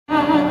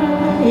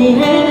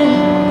waiting,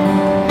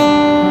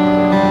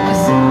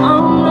 'cause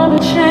I'll never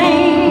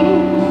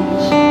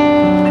change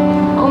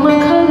all my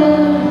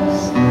colors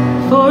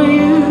for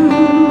you.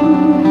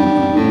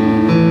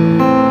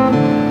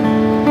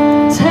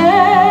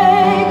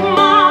 Take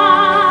my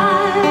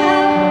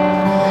love,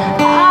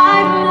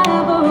 I've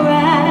never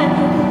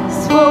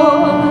asked for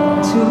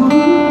too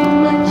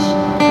much,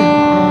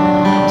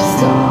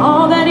 just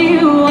all that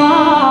you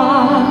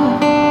are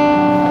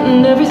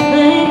and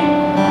everything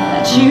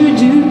that you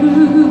do.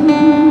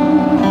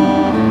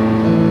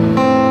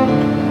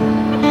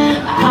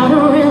 I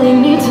don't really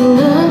need to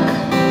look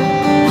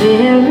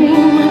very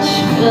much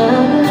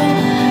further.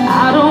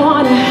 I don't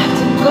want to have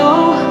to go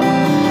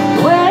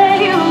where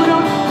you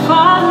don't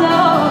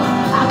follow.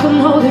 I can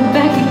hold it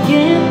back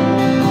again.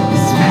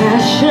 This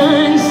passion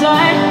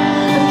inside,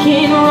 I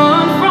can't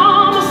run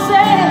from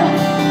myself.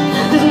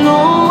 There's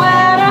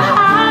nowhere to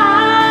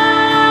hide.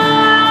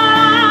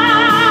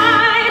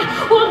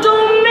 Well,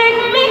 don't make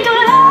me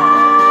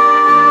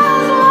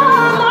close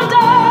one more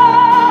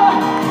door.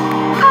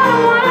 I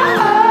don't wanna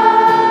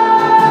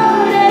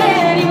hurt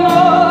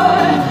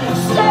anymore.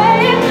 Stay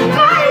in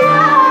my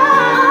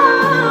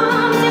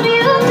arms if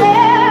you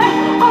dare,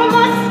 or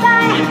must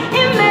I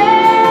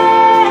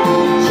imagine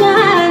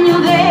you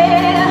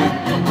there?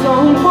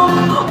 Don't walk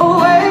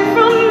away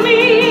from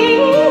me.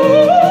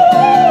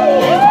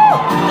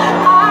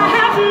 I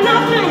have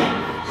nothing,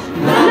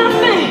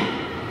 nothing.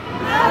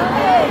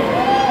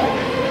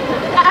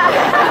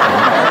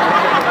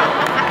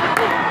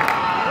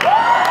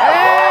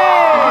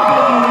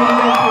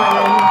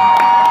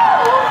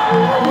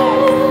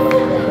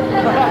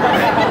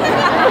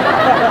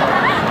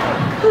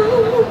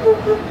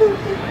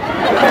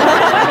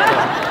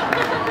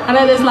 I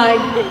know there's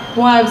like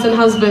wives and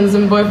husbands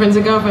and boyfriends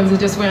and girlfriends who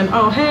just went,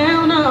 oh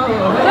hell no. You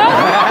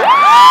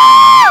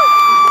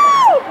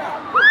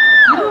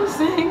know what I'm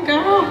saying,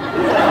 girl?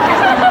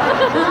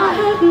 I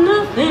have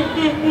nothing.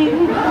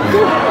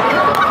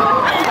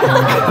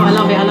 Oh, I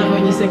love it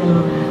when you sing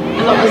along.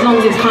 As long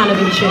as it's kind of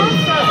in tune.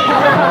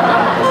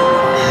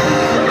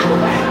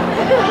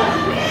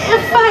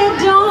 If I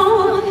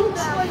don't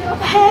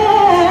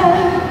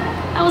have,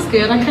 that was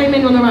good, I came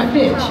in on the right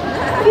pitch.